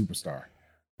superstar.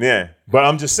 Yeah, but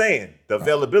I'm just saying the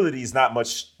availability is not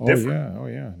much different. Oh,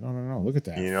 yeah. No. Look at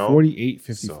that. 48,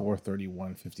 54,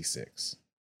 31, 56.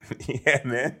 Yeah,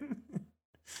 man.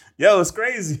 Yo, it's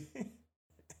crazy.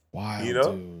 Wild,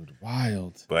 dude.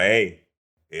 Wild. But hey,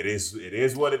 it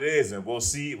is what it is, and we'll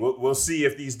see. We'll see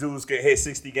if these dudes can hit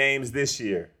 60 games this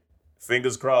year.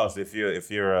 Fingers crossed. If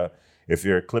you're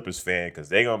a Clippers fan, because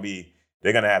they're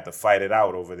gonna have to fight it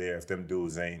out over there if them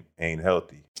dudes ain't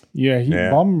healthy. Yeah,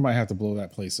 Ballmer might have to blow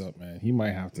that place up, man. He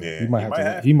might have to.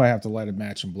 Yeah, he might have to light a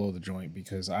match and blow the joint,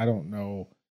 because I don't know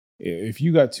if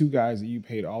you got 2 guys that you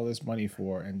paid all this money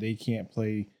for and they can't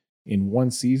play in one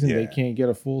season. Yeah. They can't get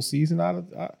a full season out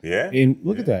of. And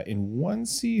look at that, in one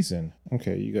season.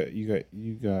 Okay, you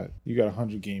got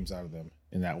 100 games out of them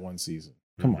in that one season.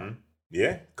 Come on.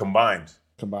 Yeah, combined.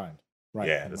 Right.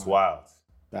 Yeah, that's wild.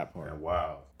 That part.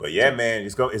 Wow. But yeah, man,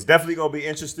 it's definitely gonna be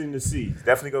interesting to see.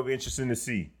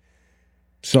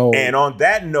 So, and on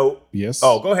that note, yes.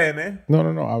 Oh, go ahead, man. No.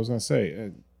 I was gonna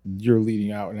say you're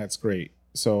leading out, and that's great.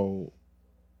 So,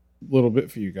 a little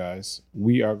bit for you guys.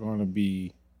 We are going to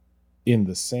be in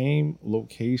the same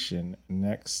location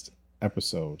next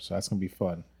episode, so that's gonna be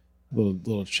fun.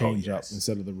 Little change up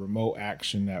instead of the remote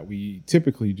action that we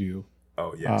typically do.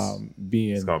 Oh yes.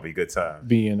 It's gonna be a good time.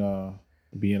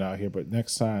 Being out here, but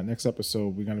next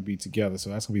episode we're gonna be together,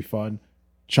 so that's gonna be fun.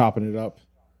 Chopping it up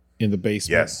in the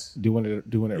basement, doing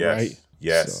it right.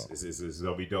 Yes, so. It's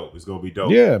gonna be dope. It's gonna be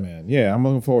dope. Yeah, man. Yeah, I'm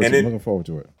looking forward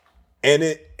to it. And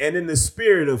in the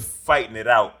spirit of fighting it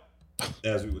out,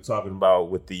 as we were talking about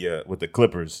with the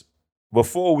Clippers,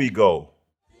 before we go,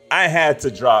 I had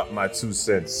to drop my 2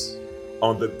 cents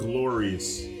on the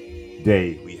glorious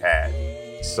day we had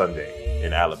Sunday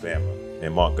in Alabama,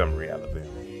 in Montgomery, Alabama.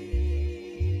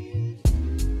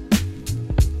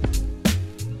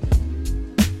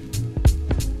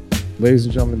 Ladies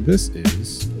and gentlemen, this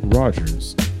is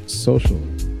Roger's Social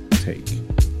Take.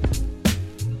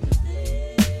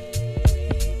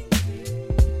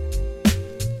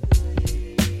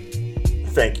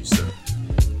 Thank you, sir.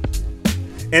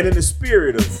 And in the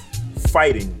spirit of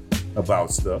fighting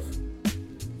about stuff,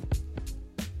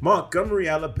 Montgomery,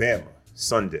 Alabama,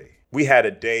 Sunday. We had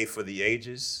a day for the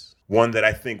ages, one that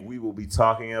I think we will be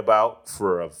talking about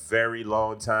for a very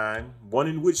long time, one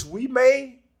in which we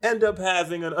may end up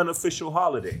having an unofficial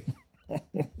holiday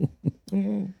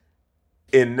in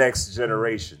next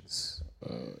generations.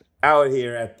 Out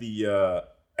here at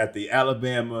the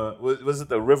Alabama, was it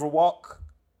the Riverwalk?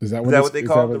 Is that what they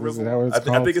call it? The Riverwalk?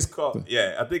 I think it's called.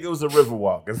 Yeah, I think it was the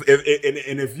Riverwalk.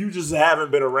 If you just haven't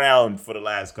been around for the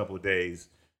last couple of days,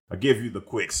 I'll give you the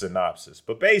quick synopsis.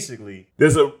 But basically,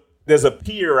 there's a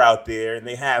pier out there, and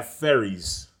they have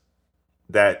ferries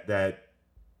that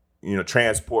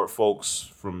transport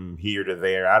folks from here to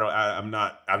there. I've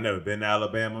never been to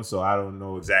Alabama, so I don't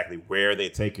know exactly where they're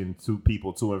taking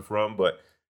people to and from. But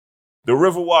the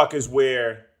Riverwalk is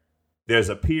where there's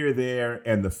a pier there,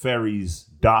 and the ferries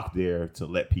dock there to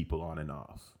let people on and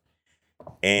off.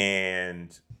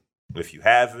 And if you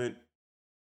haven't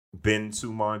been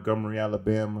to Montgomery,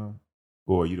 Alabama,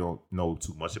 or you don't know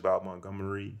too much about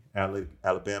Montgomery,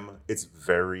 Alabama, it's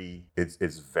very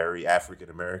African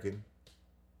American.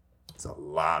 It's a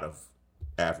lot of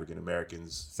African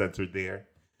Americans centered there.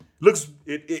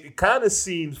 It kind of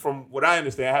seems, from what I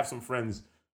understand, I have some friends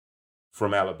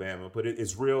from Alabama, but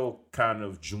it's real kind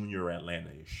of junior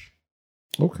Atlanta-ish.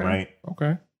 Okay. Right?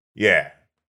 Okay. Yeah.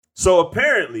 So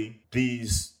apparently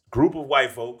these group of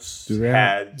white folks do they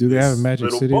have a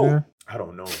Magic City boat. There? I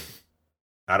don't know.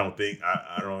 I don't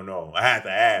know. I had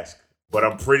to ask, but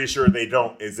I'm pretty sure they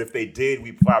don't. As if they did,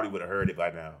 we probably would have heard it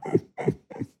by now.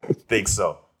 Think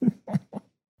so.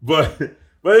 But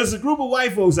there's a group of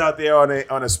white folks out there on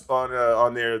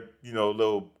their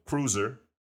little cruiser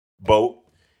boat,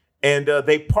 and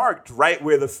they parked right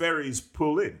where the ferries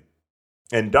pull in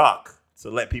and dock to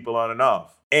let people on and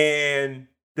off. And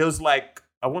there was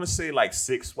I want to say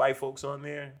 6 white folks on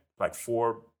there,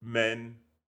 4 men,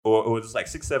 or it was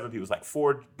 6, 7 people. It was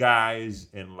 4 guys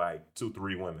and 2,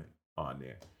 3 women on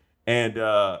there. And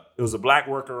it was a black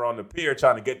worker on the pier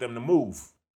trying to get them to move,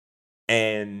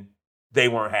 and they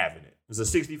weren't having it. It was I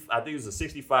think it was a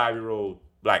 65-year-old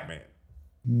black man.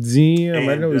 Damn,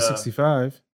 and I know he's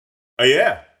 65.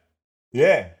 Yeah.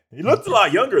 He looked a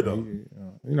lot younger though.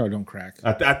 Don't crack.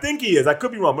 I think he is. I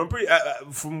could be wrong, but I'm pretty.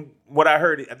 From what I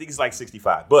heard, I think he's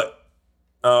 65. But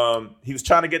he was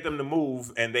trying to get them to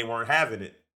move, and they weren't having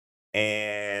it.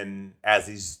 And as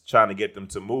he's trying to get them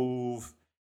to move,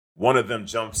 one of them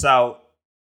jumps out,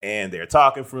 and they're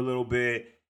talking for a little bit,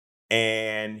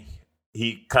 and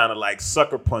he kind of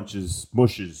sucker punches,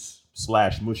 mushes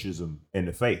him in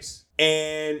the face.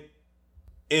 And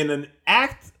in an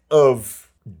act of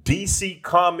DC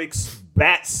Comics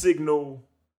bat signal,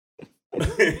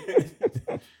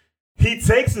 he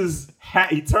takes his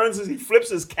hat, he flips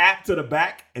his cap to the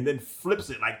back and then flips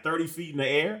it 30 feet in the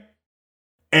air,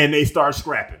 and they start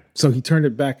scrapping. So he turned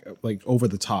it back over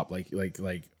the top, he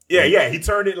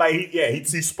turned it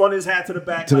he spun his hat to the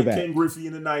back Ken Griffey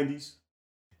in the 90s,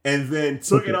 and then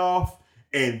took it off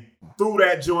and threw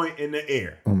that joint in the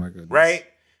air. Oh my goodness. Right?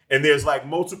 And there's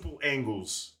multiple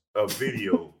angles of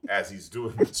video as he's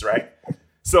doing this, right?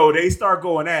 So they start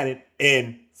going at it,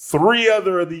 and 3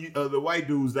 other of the white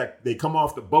dudes that they come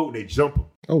off the boat and they jump him.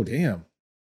 Oh damn!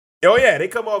 Oh yeah, they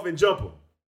come off and jump him,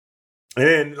 and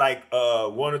then 1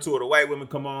 or 2 of the white women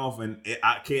come off, and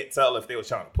I can't tell if they were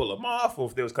trying to pull them off or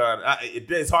if they was kind of.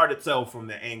 It's hard to tell from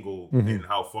the angle and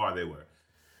how far they were.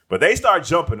 But they start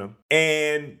jumping him,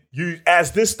 and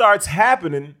as this starts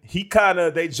happening,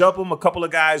 they jump him. A couple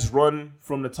of guys run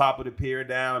from the top of the pier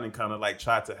down and kind of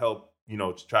try to help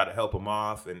him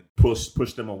off and push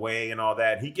them away and all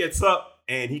that. He gets up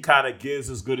and he kind of gives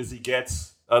as good as he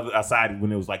gets, aside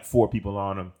when there was 4 people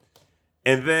on him.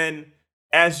 And then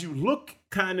as you look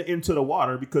kind of into the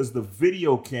water, because the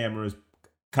video camera is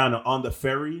kind of on the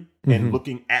ferry and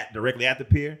looking directly at the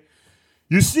pier,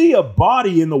 you see a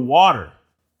body in the water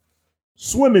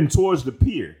swimming towards the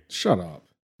pier. Shut up.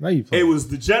 Now you play. It was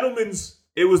the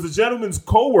gentleman's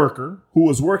co-worker who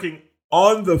was working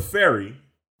on the ferry,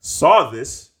 saw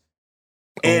this,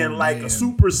 and a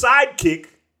super sidekick,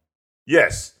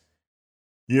 yes.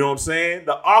 You know what I'm saying?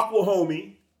 The aqua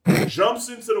homie jumps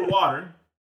into the water.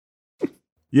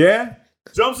 Yeah?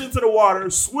 Jumps into the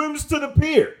water, swims to the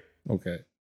pier. Okay.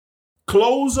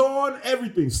 Clothes on,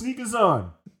 everything, sneakers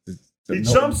on. He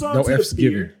jumps onto the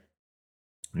pier. Given.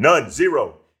 None,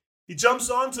 0. He jumps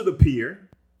onto the pier,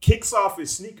 kicks off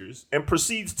his sneakers, and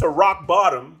proceeds to rock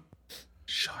bottom.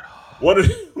 Shut up. One of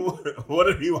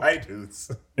the white dudes.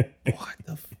 What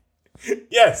the?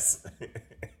 Yes.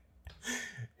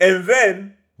 And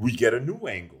then we get a new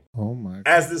angle. Oh my God.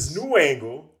 As this new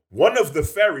angle, one of the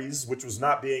ferries, which was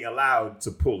not being allowed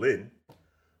to pull in,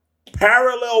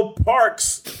 parallel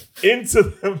parks into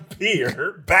the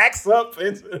pier, backs up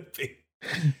into the pier.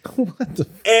 What the?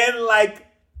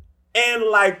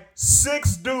 And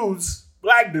 6 dudes,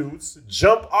 black dudes,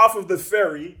 jump off of the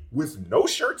ferry with no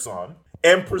shirts on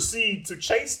and proceed to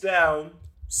chase down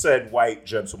said white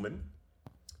gentlemen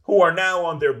who are now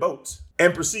on their boat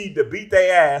and proceed to beat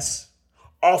their ass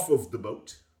off of the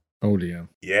boat. Oh, damn.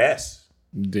 Yes.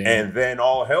 Damn. And then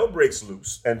all hell breaks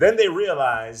loose. And then they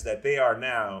realize that they are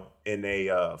now in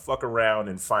a fuck around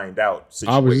and find out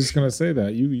situation. I was just going to say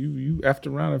that. You effed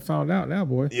around and found out now,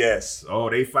 boy. Yes. Oh,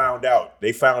 they found out.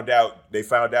 They found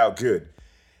out good.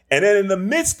 And then in the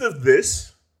midst of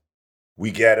this, we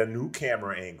get a new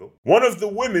camera angle. One of the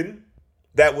women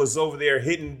that was over there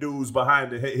hitting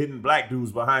black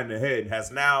dudes behind the head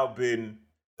has now been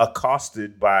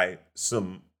accosted by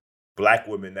some black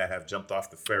women that have jumped off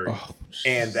the ferry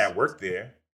and that work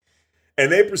there.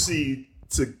 And they proceed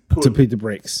to beat the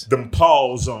brakes. Them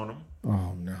paws on them.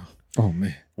 Oh, no. Oh,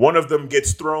 man. One of them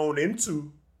gets thrown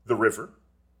into the river.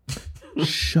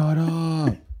 Shut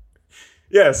up.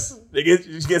 Yes. He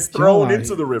gets thrown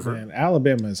into the river. Man,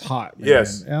 Alabama is hot, man.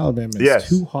 Yes. Alabama is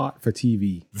too hot for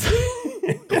TV.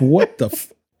 What the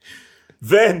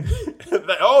Then,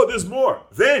 there's more.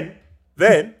 Then,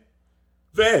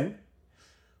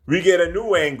 we get a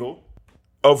new angle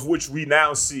of which we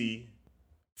now see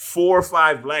 4 or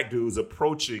 5 black dudes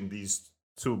approaching these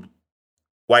two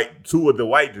of the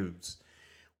white dudes.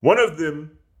 One of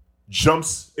them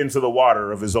jumps into the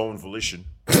water of his own volition.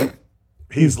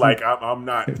 He's like, I'm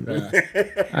not.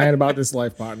 I ain't about this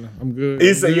life, partner. I'm good.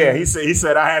 He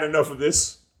said, I had enough of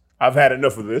this. I've had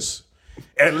enough of this.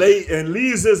 And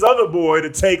leaves his other boy to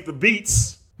take the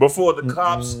beats before the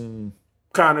cops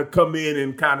kind of come in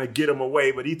and kind of get him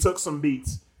away. But he took some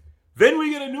beats. Then we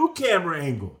get a new camera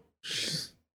angle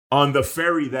on the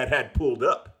ferry that had pulled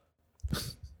up.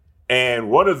 And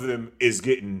one of them is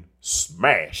getting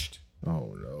smashed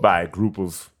by a group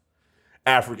of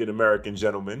African-American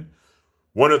gentlemen.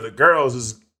 One of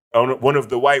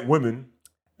the white women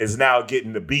is now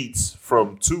getting the beats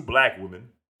from 2 black women.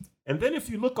 And then if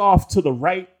you look off to the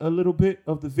right a little bit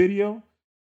of the video,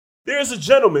 there's a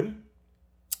gentleman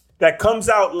that comes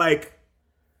out like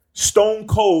Stone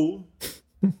Cold,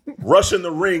 rushing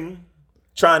the ring,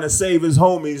 trying to save his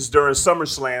homies during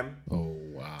SummerSlam. Oh,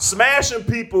 wow. Smashing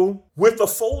people with a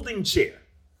folding chair.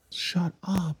 Shut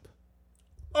up.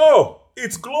 Oh,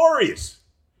 it's glorious.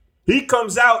 He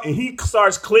comes out and he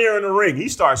starts clearing the ring. He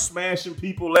starts smashing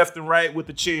people left and right with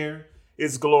the chair.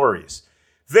 It's glorious.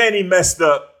 Then he messed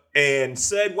up and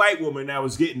said white woman that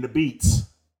was getting the beats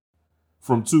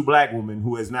from 2 black women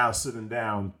who is now sitting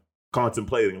down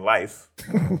contemplating life.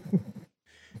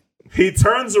 He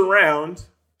turns around,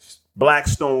 Black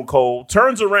Stone Cold,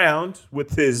 turns around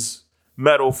with his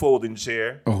metal folding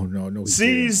chair. Oh, no.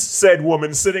 Sees said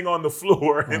woman sitting on the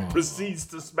floor and proceeds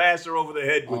to smash her over the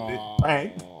head with it.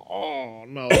 Bang. Oh,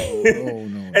 no. Oh,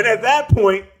 no. And at that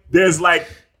point, there's like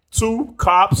 2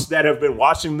 cops that have been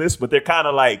watching this, but they're kind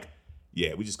of like,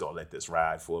 yeah, we just gonna let this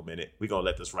ride for a minute. We gonna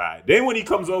let this ride. Then when he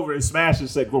comes over and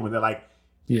smashes said woman, they're like,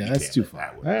 yeah, that's too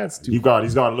far. That's too far.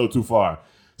 He's gone a little too far.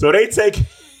 So they take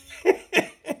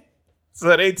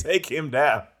him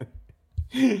down.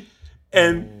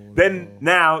 And then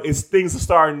now things are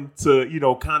starting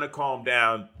to, kind of calm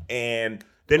down. And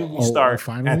then we start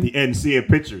at the end seeing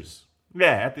pictures.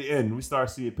 Yeah, at the end, we start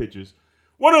seeing pictures.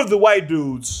 One of the white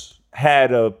dudes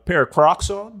had a pair of Crocs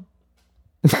on.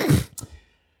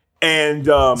 And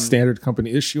standard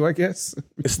company issue, I guess.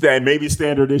 Maybe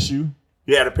standard issue.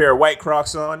 He had a pair of white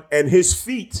Crocs on, and his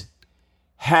feet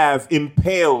have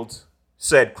impaled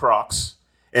said Crocs,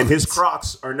 and his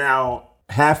Crocs are now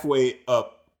halfway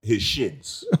up his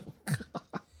shins.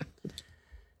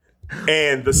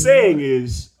 And the saying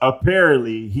is,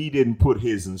 apparently, he didn't put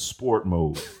his in sport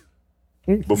mode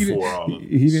before all of this.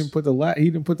 He didn't put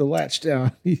the latch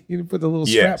down. He didn't put the little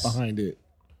strap behind it.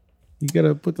 You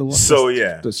gotta put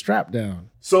the strap down.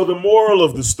 So the moral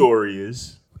of the story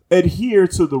is adhere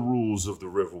to the rules of the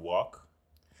Riverwalk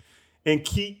and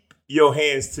keep your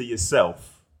hands to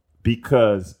yourself,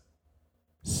 because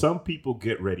some people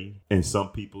get ready and some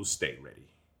people stay ready.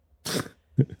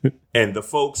 And the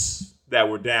folks that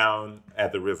were down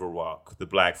at the Riverwalk, the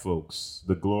black folks,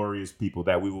 the glorious people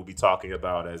that we will be talking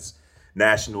about as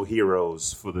national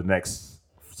heroes for the next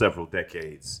several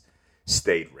decades,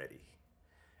 stayed ready.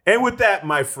 And with that,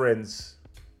 my friends,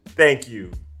 thank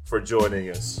you for joining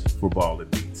us for Ball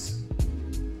and Beats.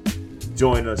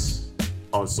 Join us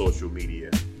on social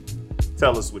media.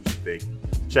 Tell us what you think.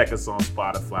 Check us on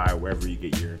Spotify, wherever you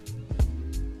get your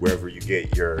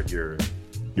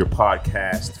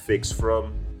podcast fix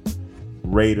from.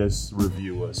 Rate us,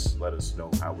 review us, let us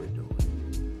know how we're doing.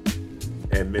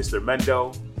 And Mr.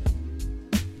 Mendo,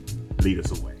 lead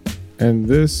us away. And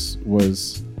this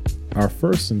was our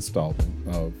first installment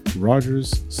of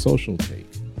Roger's Social Take.